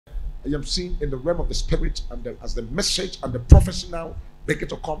I am seeing in the realm of the spirit, and as the message and the prophecy now begin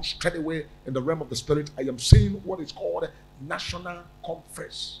to come straight away in the realm of the spirit, I am seeing what is called national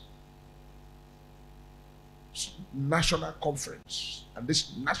conference. National conference. And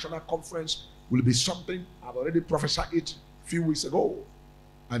this national conference will be something I've already prophesied it a few weeks ago.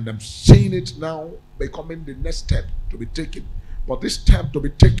 And I'm seeing it now becoming the next step to be taken. But this step to be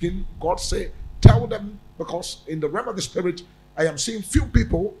taken, God said, tell them, because in the realm of the spirit, I am seeing few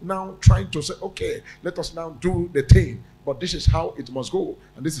people now trying to say, okay, let us now do the thing. But this is how it must go,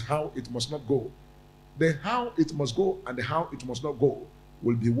 and this is how it must not go. The how it must go and the how it must not go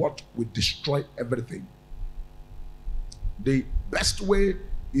will be what will destroy everything. The best way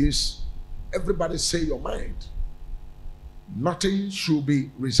is everybody say your mind. Nothing should be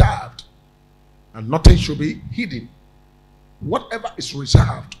reserved and nothing should be hidden. Whatever is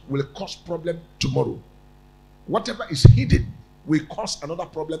reserved will cause problem tomorrow. Whatever is hidden will cause another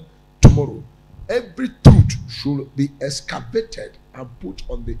problem tomorrow. Every truth should be excavated and put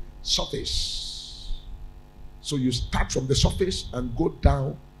on the surface. So you start from the surface and go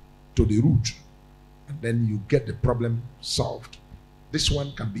down to the root, and then you get the problem solved. This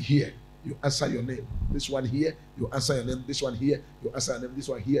one can be here, you answer your name. This one here, you answer your name. This one here, you answer your name. This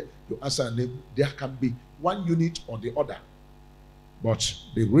one here, you answer your name. There can be one unit or the other, but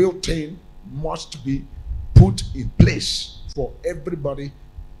the real thing must be put in place for everybody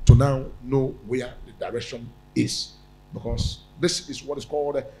to now know where the direction is, because this is what is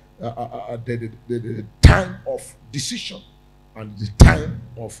called the time of decision and the time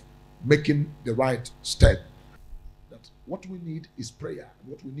of making the right step. That what we need is prayer,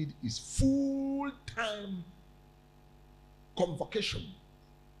 and what we need is full-time convocation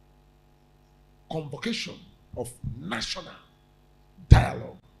of national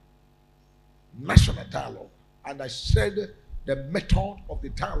dialogue. And I said the method of the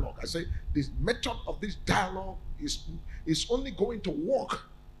dialogue. I say this method of this dialogue is only going to work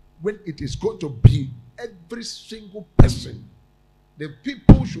when it is going to be every single person. The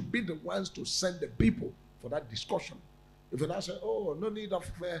people should be the ones to send the people for that discussion. If you now say, oh, no need of,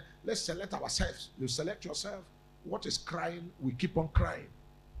 let's select ourselves. You select yourself. What is crying, we keep on crying.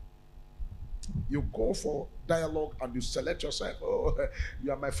 You go for dialogue and you select yourself. Oh,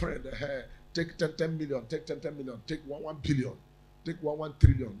 you are my friend. Take 10 million, take 10 million, take 1 billion, take 1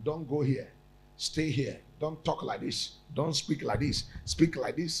 trillion. Don't go here. Stay here. Don't talk like this. Don't speak like this. Speak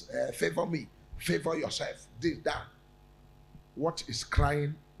like this. Favor me. Favor yourself. This, that. What is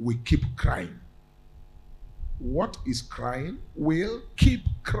crying will keep crying. What is crying will keep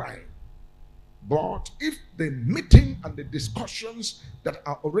crying. But if the meeting and the discussions that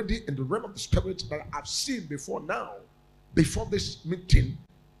are already in the realm of the spirit that I've seen before now, before this meeting,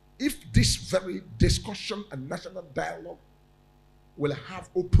 if this very discussion and national dialogue will have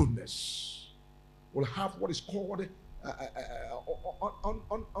openness, will have what is called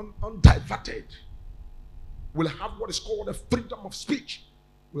undiverted, will have what is called a freedom of speech,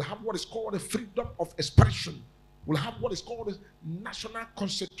 will have what is called a freedom of expression, will have what is called a national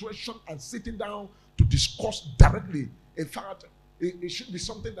concentration and sitting down to discuss directly. In fact, it should be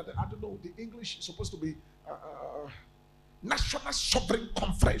something that, I don't know, the English is supposed to be National Sovereign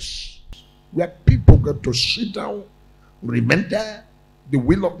Conference, where people get to sit down, remember the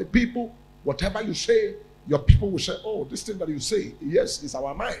will of the people. Whatever you say, your people will say, oh, this thing that you say, yes, is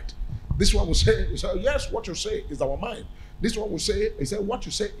our mind. This one will say, yes, what you say is our mind. This one will say, what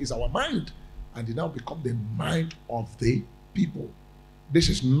you say is our mind. And it now become the mind of the people. This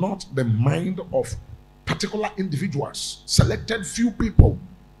is not the mind of particular individuals, selected few people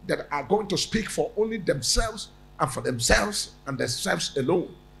that are going to speak for only themselves and for themselves and themselves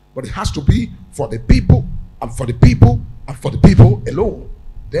alone. But it has to be for the people and for the people and for the people alone.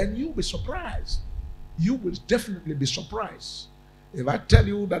 Then you'll be surprised. You will definitely be surprised. If I tell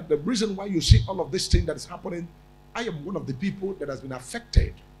you that the reason why you see all of this thing that is happening, I am one of the people that has been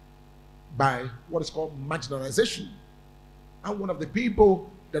affected by what is called marginalization. I'm one of the people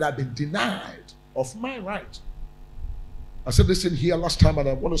that have been denied of my right. I said this in here last time and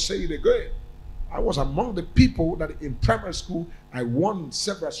I want to say it again. I was among the people that in primary school, I won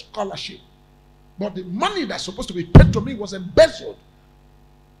several scholarships. But the money that's supposed to be paid to me was embezzled.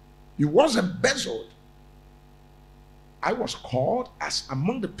 It was embezzled. I was called as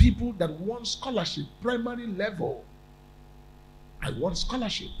among the people that won scholarship, primary level. I won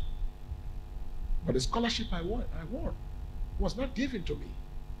scholarship. But the scholarship I won was not given to me.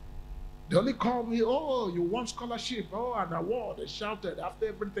 They only called me, oh, you won scholarship, oh, an award. They shouted after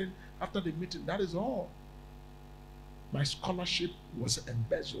everything, after the meeting. That is all. My scholarship was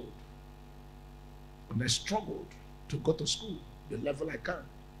embezzled. And I struggled to go to school, the level I can.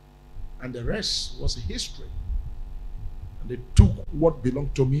 And the rest was history. And they took what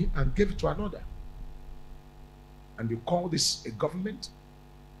belonged to me and gave it to another. And you call this a government?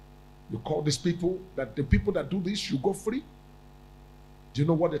 You call these people that the people that do this should go free? Do you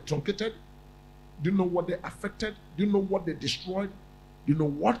know what they truncated? Do you know what they affected? Do you know what they destroyed? Do you know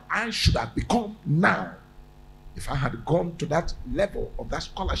what I should have become now if I had gone to that level of that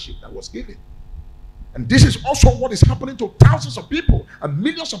scholarship that was given? And this is also what is happening to thousands of people and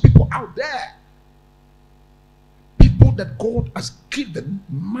millions of people out there. People that God has given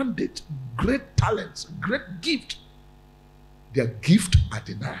mandate, great talents, great gift. Their gift are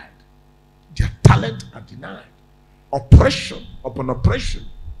denied. Their talent are denied. Oppression upon oppression.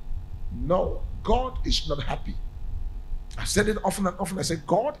 No, God is not happy. I've said it often and often. I say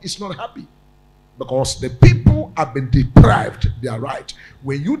God is not happy because the people have been deprived their right.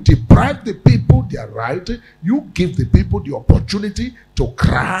 When you deprive the people their right, you give the people the opportunity to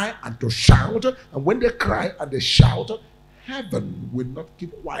cry and to shout. And when they cry and they shout, heaven will not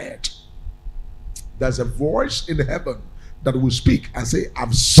keep quiet. There's a voice in heaven that will speak and say,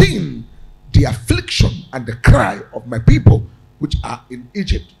 I've seen the affliction and the cry of my people which are in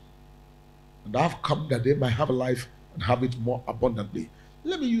Egypt, and I've come that they might have a life and have it more abundantly.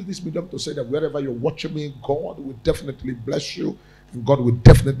 Let me use this medium to say that wherever you're watching me, God will definitely bless you, and God will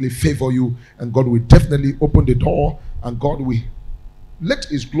definitely favor you, and God will definitely open the door, and God will let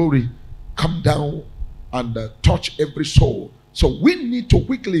his glory come down and touch every soul. So we need to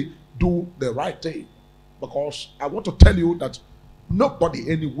quickly do the right thing, because I want to tell you that nobody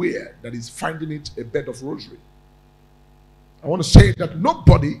anywhere that is finding it a bed of rosary. I want to say that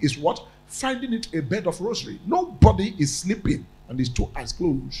nobody is what? Finding it a bed of rosary. Nobody is sleeping and his two eyes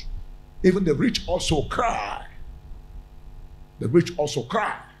closed. Even the rich also cry. The rich also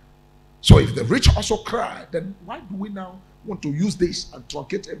cry. So if the rich also cry, then why do we now want to use this and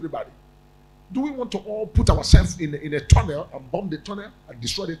truncate everybody? Do we want to all put ourselves in a tunnel and bomb the tunnel and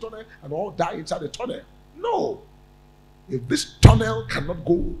destroy the tunnel and all die inside the tunnel? No. If this tunnel cannot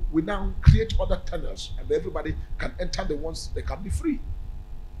go, we now create other tunnels and everybody can enter the ones they can be free.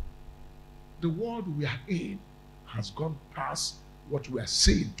 The world we are in has gone past what we are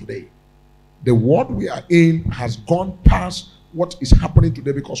seeing today. The world we are in has gone past what is happening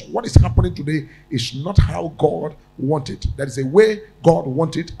today, because what is happening today is not how God wanted. There is a way God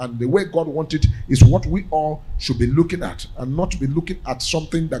wanted, and the way God wanted is what we all should be looking at, and not be looking at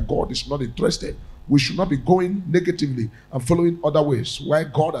something that God is not interested. We should not be going negatively and following other ways, why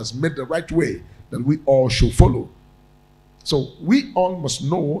God has made the right way that we all should follow. So we all must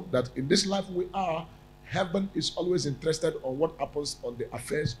know that in this life we are, heaven is always interested on what happens on the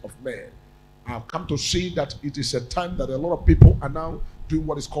affairs of men. I've come to see that it is a time that a lot of people are now doing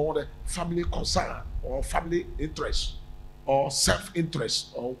what is called a family concern, or family interest, or self-interest,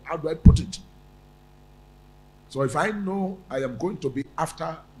 or how do I put it? So if I know I am going to be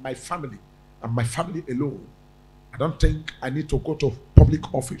after my family and my family alone, I don't think I need to go to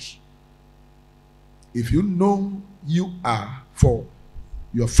public office. If you know you are for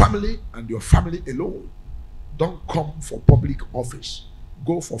your family and your family alone, don't come for public office.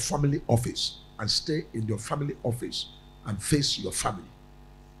 Go for family office and stay in your family office and face your family.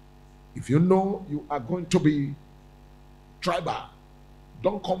 If you know you are going to be tribal,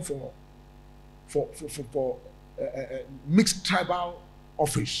 don't come for mixed tribal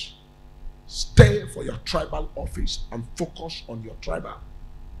office. Stay for your tribal office and focus on your tribal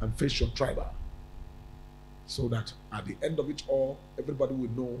and face your tribal, so that at the end of it all, everybody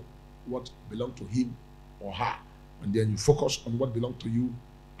will know what belongs to him or her. And then you focus on what belongs to you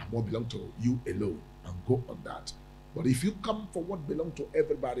and what belongs to you alone, and go on that. But if you come for what belongs to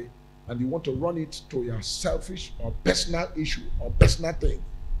everybody and you want to run it to your selfish or personal issue or personal thing,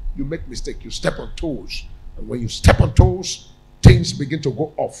 you make mistake. You step on toes. And when you step on toes, things begin to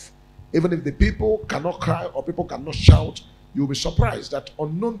go off. Even if the people cannot cry or people cannot shout, you'll be surprised that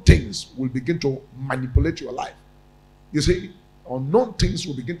unknown things will begin to manipulate your life. You see, unknown things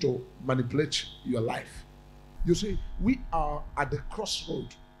will begin to manipulate your life. You see, we are at the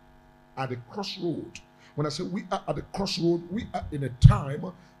crossroad. At the crossroad. When I say we are at the crossroad, we are in a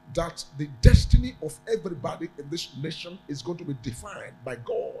time that the destiny of everybody in this nation is going to be defined by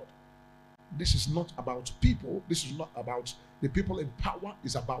God. This is not about people. This is not about the people in power.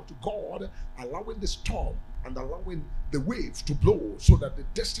 It's about God allowing the storm and allowing the waves to blow so that the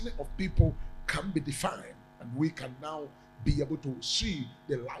destiny of people can be defined, and we can now be able to see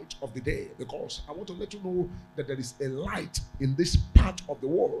the light of the day. Because I want to let you know that there is a light in this part of the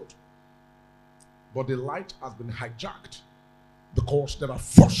world, but the light has been hijacked because there are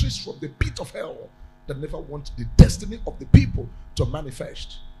forces from the pit of hell that never want the destiny of the people to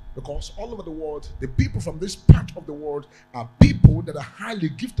manifest. Because all over the world, the people from this part of the world are people that are highly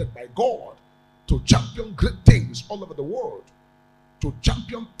gifted by God to champion great things all over the world, to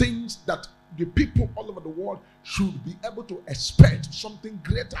champion things that the people all over the world should be able to expect something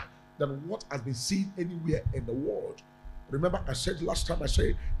greater than what has been seen anywhere in the world. Remember, I said last time, I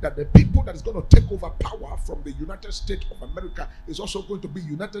said that the people that is going to take over power from the United States of America is also going to be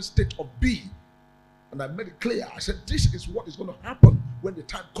United States of B. And I made it clear. I said this is what is going to happen when the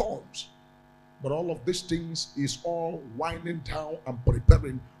time comes. But all of these things is all winding down and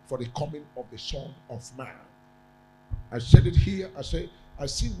preparing for the coming of the Son of Man. I said it here. I say I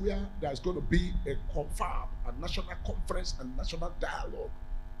see where there's going to be a confab, a national conference and national dialogue.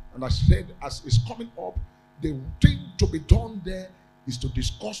 And I said, as it's coming up, the thing to be done there is to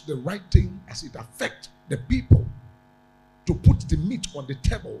discuss the right thing as it affects the people, to put the meat on the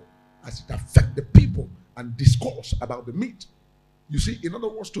table as it affects the people and discourse about the meat. You see, in other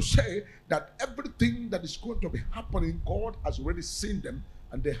words, to say that everything that is going to be happening, God has already seen them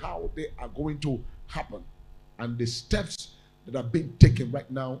and how they are going to happen. And the steps that are being taken right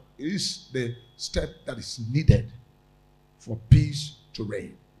now is the step that is needed for peace to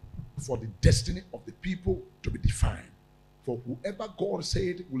reign, for the destiny of the people to be defined. For whoever God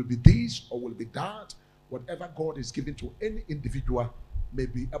said will be this or will be that, whatever God is giving to any individual may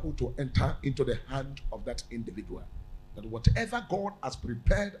be able to enter into the hand of that individual. That whatever God has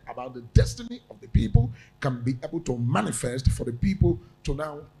prepared about the destiny of the people can be able to manifest for the people to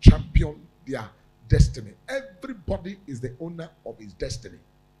now champion their destiny. Everybody is the owner of his destiny.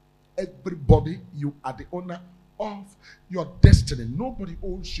 Everybody, you are the owner of your destiny. Nobody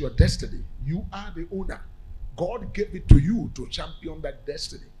owns your destiny. You are the owner. God gave it to you to champion that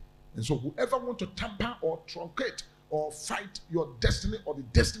destiny. And so whoever wants to tamper or truncate or fight your destiny or the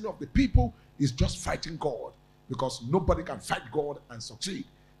destiny of the people is just fighting God. Because nobody can fight God and succeed.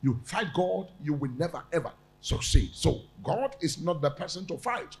 You fight God, you will never ever succeed. So God is not the person to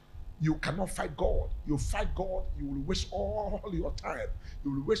fight. You cannot fight God. You fight God, you will waste all your time.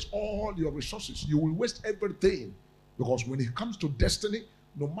 You will waste all your resources. You will waste everything. Because when it comes to destiny,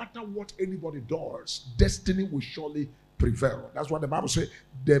 no matter what anybody does, destiny will surely prevail. That's what the Bible says.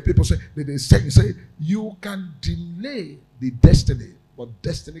 The people say, they say, you can delay the destiny, but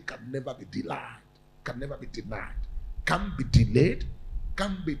destiny can never be delayed. Can never be denied, can be delayed,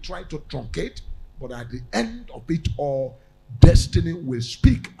 can be tried to truncate, but at the end of it all, destiny will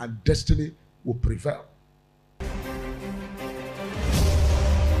speak and destiny will prevail.